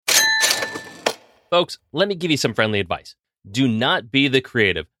Folks, let me give you some friendly advice. Do not be the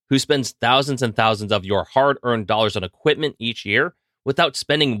creative who spends thousands and thousands of your hard-earned dollars on equipment each year without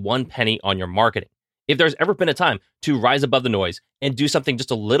spending one penny on your marketing. If there's ever been a time to rise above the noise and do something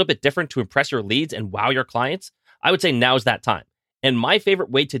just a little bit different to impress your leads and wow your clients, I would say now's that time. And my favorite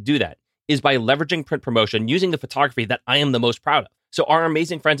way to do that is by leveraging print promotion using the photography that I am the most proud of. So our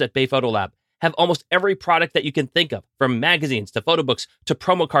amazing friends at Bay Photo Lab have almost every product that you can think of, from magazines to photo books to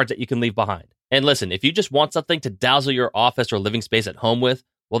promo cards that you can leave behind. And listen, if you just want something to dazzle your office or living space at home with,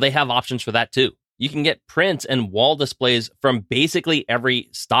 well, they have options for that too. You can get prints and wall displays from basically every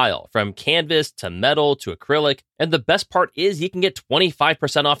style, from canvas to metal to acrylic. And the best part is you can get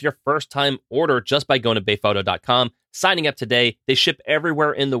 25% off your first time order just by going to bayphoto.com, signing up today. They ship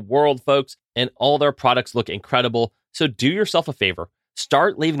everywhere in the world, folks, and all their products look incredible. So do yourself a favor,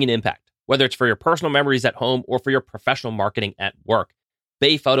 start leaving an impact, whether it's for your personal memories at home or for your professional marketing at work.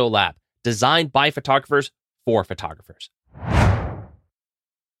 Bay Photo Lab, designed by photographers for photographers.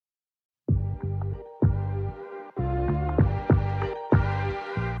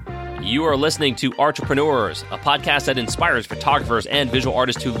 You are listening to Entrepreneurs, a podcast that inspires photographers and visual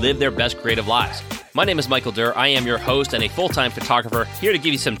artists to live their best creative lives. My name is Michael Durr. I am your host and a full-time photographer, here to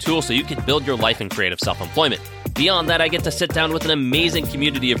give you some tools so you can build your life in creative self-employment. Beyond that, I get to sit down with an amazing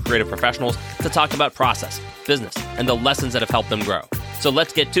community of creative professionals to talk about process, business, and the lessons that have helped them grow. So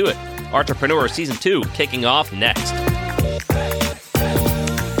let's get to it. Entrepreneur Season 2 kicking off next.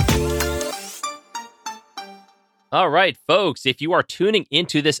 All right, folks, if you are tuning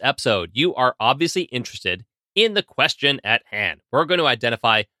into this episode, you are obviously interested in the question at hand. We're going to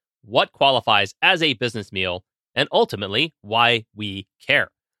identify what qualifies as a business meal and ultimately why we care.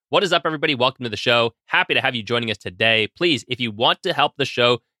 What is up, everybody? Welcome to the show. Happy to have you joining us today. Please, if you want to help the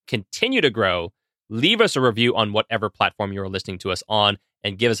show continue to grow, leave us a review on whatever platform you're listening to us on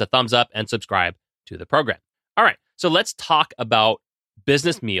and give us a thumbs up and subscribe to the program. All right, so let's talk about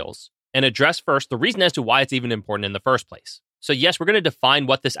business meals and address first the reason as to why it's even important in the first place. So yes, we're going to define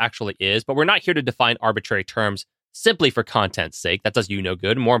what this actually is, but we're not here to define arbitrary terms simply for content's sake. That does you no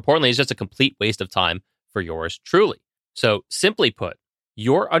good. More importantly, it's just a complete waste of time for yours truly. So simply put,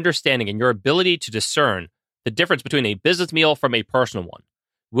 your understanding and your ability to discern the difference between a business meal from a personal one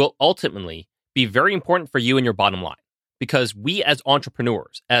will ultimately be very important for you and your bottom line, because we as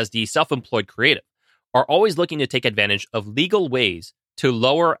entrepreneurs, as the self-employed creative, are always looking to take advantage of legal ways to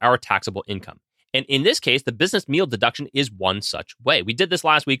lower our taxable income. And in this case, the business meal deduction is one such way. We did this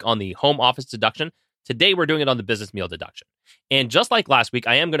last week on the home office deduction. Today, we're doing it on the business meal deduction. And just like last week,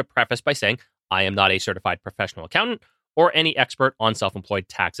 I am going to preface by saying I am not a certified professional accountant or any expert on self-employed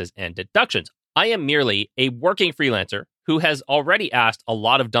taxes and deductions. I am merely a working freelancer who has already asked a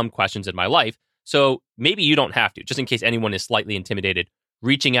lot of dumb questions in my life. So maybe you don't have to, just in case anyone is slightly intimidated,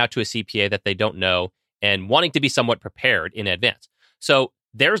 reaching out to a CPA that they don't know and wanting to be somewhat prepared in advance. So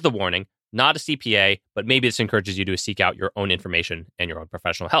there's the warning, not a CPA, but maybe this encourages you to seek out your own information and your own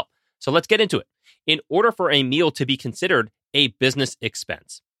professional help. So let's get into it. In order for a meal to be considered a business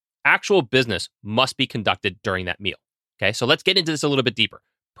expense, actual business must be conducted during that meal. Okay, so let's get into this a little bit deeper.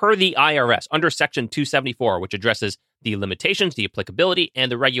 Per the IRS, under Section 274, which addresses the limitations, the applicability,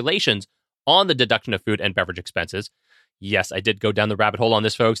 and the regulations on the deduction of food and beverage expenses. Yes, I did go down the rabbit hole on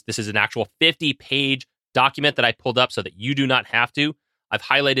this, folks. This is an actual 50-page document that I pulled up so that you do not have to. I've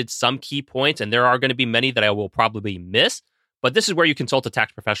highlighted some key points, and there are going to be many that I will probably miss, but this is where you consult a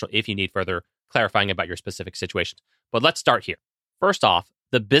tax professional if you need further clarifying about your specific situations. But let's start here. First off,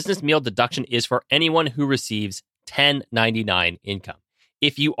 the business meal deduction is for anyone who receives 1099 income.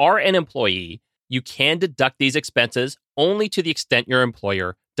 If you are an employee, you can deduct these expenses only to the extent your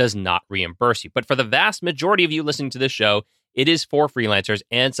employer does not reimburse you. But for the vast majority of you listening to this show, it is for freelancers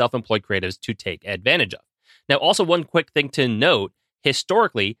and self-employed creatives to take advantage of. Now, also one quick thing to note,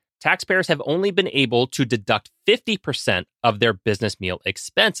 historically, taxpayers have only been able to deduct 50% of their business meal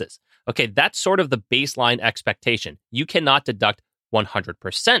expenses. Okay, that's sort of the baseline expectation. You cannot deduct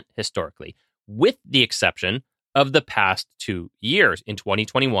 100% historically, with the exception of the past 2 years in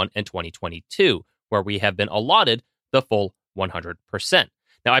 2021 and 2022, where we have been allotted the full 100%.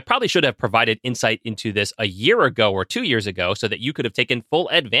 Now, I probably should have provided insight into this a year ago or 2 years ago so that you could have taken full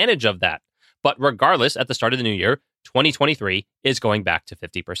advantage of that. But regardless, at the start of the new year, 2023 is going back to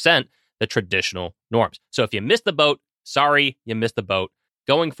 50%, the traditional norms. So if you missed the boat, sorry, you missed the boat.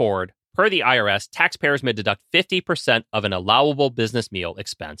 Going forward, per the IRS, taxpayers may deduct 50% of an allowable business meal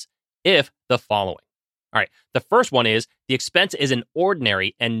expense if the following. All right, the first one is the expense is an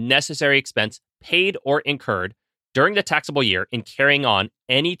ordinary and necessary expense paid or incurred during the taxable year in carrying on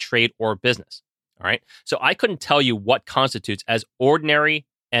any trade or business. All right, so I couldn't tell you what constitutes as ordinary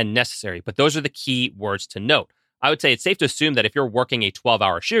and necessary. But those are the key words to note. I would say it's safe to assume that if you're working a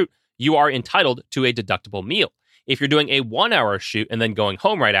 12-hour shoot, you are entitled to a deductible meal. If you're doing a 1-hour shoot and then going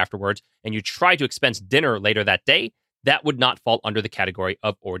home right afterwards, and you try to expense dinner later that day, that would not fall under the category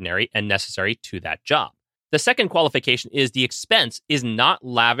of ordinary and necessary to that job. The second qualification is the expense is not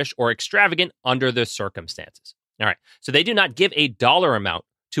lavish or extravagant under the circumstances. All right, so they do not give a dollar amount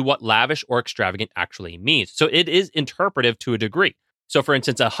to what lavish or extravagant actually means. So it is interpretive to a degree. So for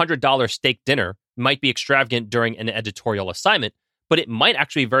instance, a $100 steak dinner might be extravagant during an editorial assignment, but it might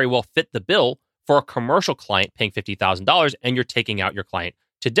actually very well fit the bill for a commercial client paying $50,000 and you're taking out your client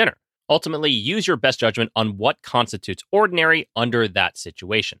to dinner. Ultimately, use your best judgment on what constitutes ordinary under that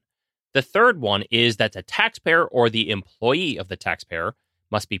situation. The third one is that the taxpayer or the employee of the taxpayer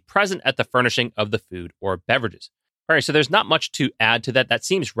must be present at the furnishing of the food or beverages. All right, so there's not much to add to that. That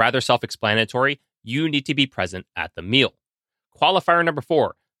seems rather self-explanatory. You need to be present at the meal. Qualifier number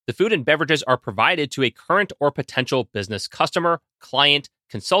 4, the food and beverages are provided to a current or potential business customer, client,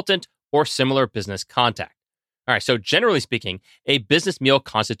 consultant, or similar business contact. All right, so generally speaking, a business meal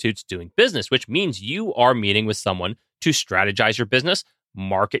constitutes doing business, which means you are meeting with someone to strategize your business,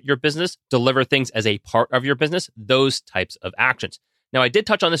 market your business, deliver things as a part of your business, those types of actions. Now, I did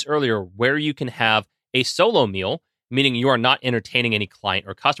touch on this earlier where you can have a solo meal, meaning you are not entertaining any client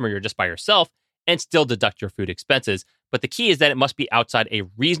or customer, you're just by yourself, and still deduct your food expenses. But the key is that it must be outside a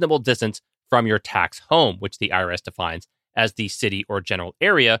reasonable distance from your tax home, which the IRS defines as the city or general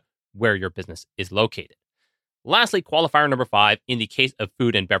area where your business is located. Lastly, qualifier number 5, in the case of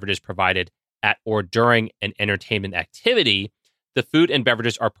food and beverages provided at or during an entertainment activity, the food and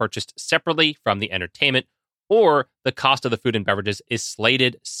beverages are purchased separately from the entertainment, or the cost of the food and beverages is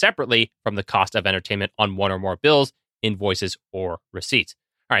slated separately from the cost of entertainment on one or more bills, invoices, or receipts.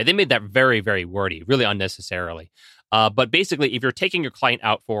 All right, they made that very, very wordy, really unnecessarily. But basically, if you're taking your client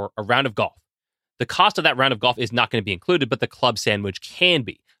out for a round of golf, the cost of that round of golf is not going to be included, but the club sandwich can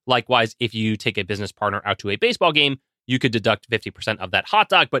be. Likewise, if you take a business partner out to a baseball game, you could deduct 50% of that hot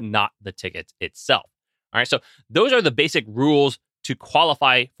dog, but not the ticket itself. All right, so those are the basic rules to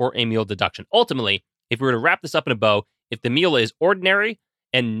qualify for a meal deduction. Ultimately, if we were to wrap this up in a bow, if the meal is ordinary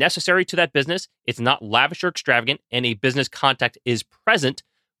and necessary to that business, it's not lavish or extravagant, and a business contact is present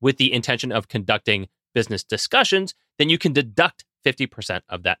with the intention of conducting business discussions, then you can deduct 50%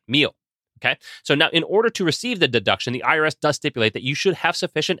 of that meal. Okay. So now, in order to receive the deduction, the IRS does stipulate that you should have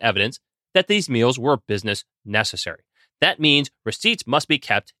sufficient evidence that these meals were business necessary. That means receipts must be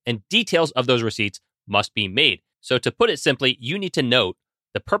kept and details of those receipts must be made. So to put it simply, you need to note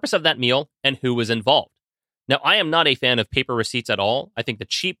the purpose of that meal and who was involved. Now, I am not a fan of paper receipts at all. I think the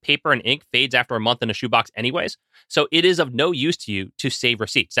cheap paper and ink fades after a month in a shoebox anyways. So it is of no use to you to save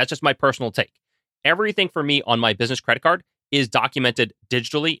receipts. That's just my personal take. Everything for me on my business credit card is documented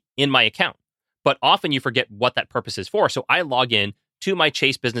digitally in my account. But often you forget what that purpose is for. So I log in to my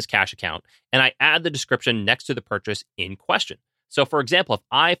Chase Business Cash account and I add the description next to the purchase in question. So for example, if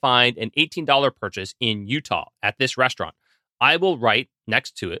I find an $18 purchase in Utah at this restaurant, I will write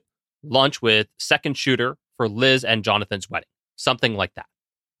next to it, lunch with second shooter for Liz and Jonathan's wedding, something like that.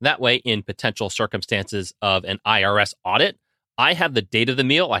 That way, in potential circumstances of an IRS audit, I have the date of the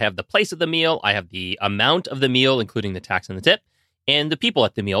meal, I have the place of the meal, I have the amount of the meal, including the tax and the tip, and the people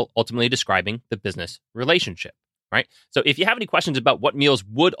at the meal, ultimately describing the business relationship, right? So if you have any questions about what meals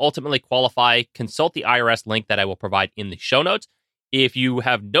would ultimately qualify, consult the IRS link that I will provide in the show notes. If you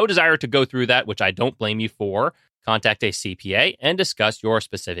have no desire to go through that, which I don't blame you for, contact a CPA and discuss your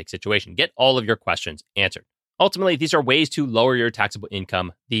specific situation. Get all of your questions answered. Ultimately, these are ways to lower your taxable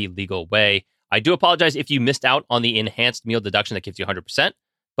income the legal way. I do apologize if you missed out on the enhanced meal deduction that gives you 100%,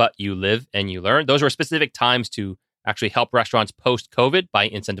 but you live and you learn. Those were specific times to actually help restaurants post-COVID by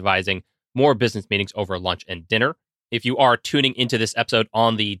incentivizing more business meetings over lunch and dinner. If you are tuning into this episode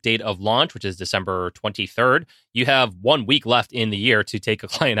on the date of launch, which is December 23rd, you have 1 week left in the year to take a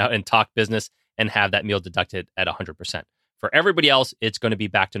client out and talk business and have that meal deducted at 100%. For everybody else, it's going to be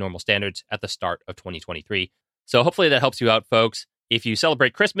back to normal standards at the start of 2023. So hopefully that helps you out, folks. If you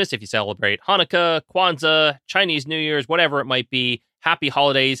celebrate Christmas, if you celebrate Hanukkah, Kwanzaa, Chinese New Year's, whatever it might be, happy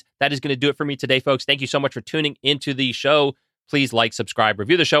holidays. That is going to do it for me today, folks. Thank you so much for tuning into the show. Please like, subscribe,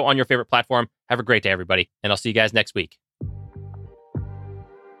 review the show on your favorite platform. Have a great day, everybody, and I'll see you guys next week.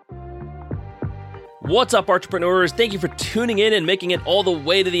 What's up, entrepreneurs? Thank you for tuning in and making it all the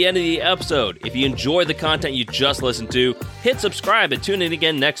way to the end of the episode. If you enjoyed the content you just listened to, hit subscribe and tune in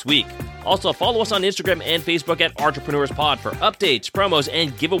again next week. Also, follow us on Instagram and Facebook at Entrepreneurspod for updates, promos,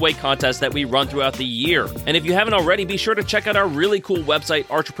 and giveaway contests that we run throughout the year. And if you haven't already, be sure to check out our really cool website,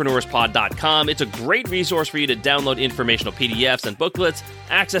 entrepreneurspod.com. It's a great resource for you to download informational PDFs and booklets,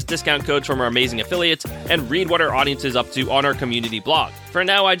 access discount codes from our amazing affiliates, and read what our audience is up to on our community blog. For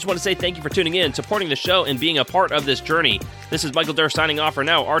now, I just want to say thank you for tuning in, supporting the show, and being a part of this journey. This is Michael Durr signing off for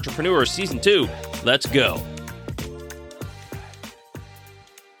now, Entrepreneurs Season 2. Let's go.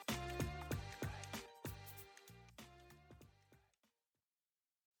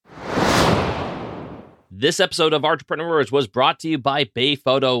 This episode of Entrepreneurs was brought to you by Bay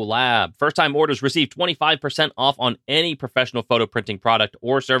Photo Lab. First-time orders receive 25% off on any professional photo printing product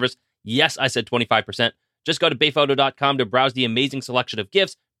or service. Yes, I said 25%. Just go to bayphoto.com to browse the amazing selection of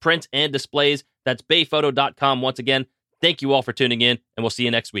gifts, prints, and displays. That's bayphoto.com. Once again, thank you all for tuning in, and we'll see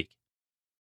you next week.